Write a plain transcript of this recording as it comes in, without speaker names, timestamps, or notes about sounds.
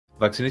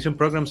vaccination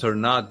programs are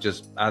not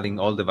just adding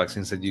all the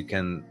vaccines that you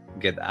can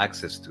get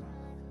access to.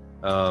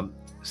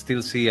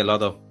 Still see a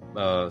lot of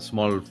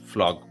small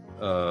flock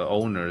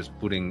owners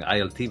putting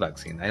ILT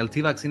vaccine.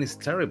 ILT vaccine is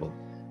terrible.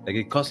 Like,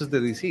 it causes the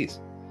disease,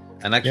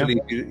 and actually,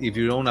 if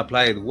you don't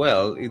apply it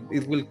well,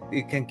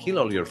 it can kill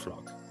all your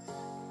flock.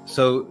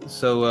 So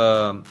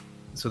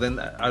then,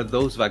 are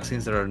those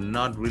vaccines that are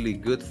not really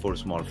good for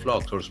small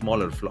flocks or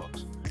smaller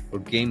flocks or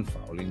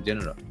gamefowl in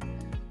general?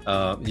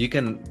 You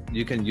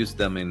can use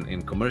them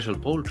in commercial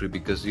poultry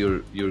because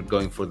you're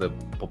going for the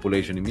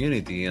population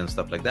immunity and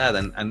stuff like that,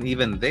 and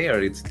even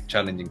there it's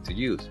challenging to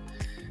use.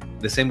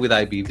 The same with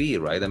IBV,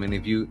 right? I mean,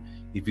 if you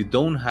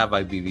don't have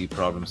IBV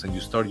problems and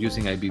you start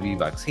using IBV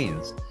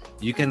vaccines,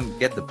 you can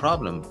get the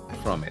problem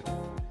from it.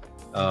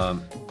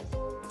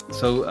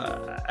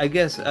 I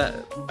guess,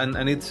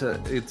 and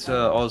it's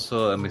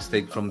also a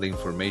mistake from the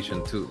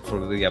information too,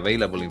 for the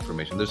available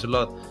information. There's a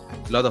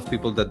lot of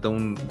people that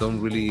don't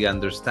really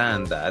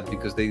understand that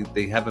because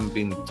they haven't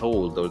been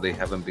told or they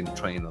haven't been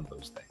trained on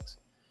those things.